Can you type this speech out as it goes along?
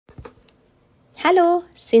Hello!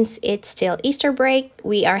 Since it's still Easter break,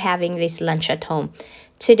 we are having this lunch at home.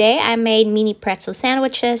 Today, I made mini pretzel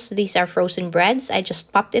sandwiches. These are frozen breads. I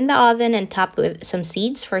just popped in the oven and topped with some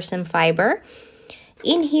seeds for some fiber.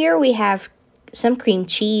 In here, we have some cream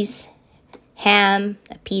cheese, ham,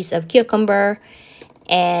 a piece of cucumber,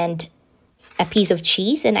 and a piece of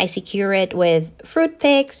cheese. And I secure it with fruit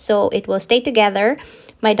picks so it will stay together.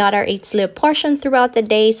 My daughter eats little portion throughout the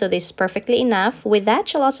day, so this is perfectly enough. With that,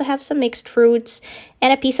 she'll also have some mixed fruits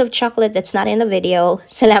and a piece of chocolate that's not in the video.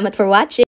 Salamat for watching!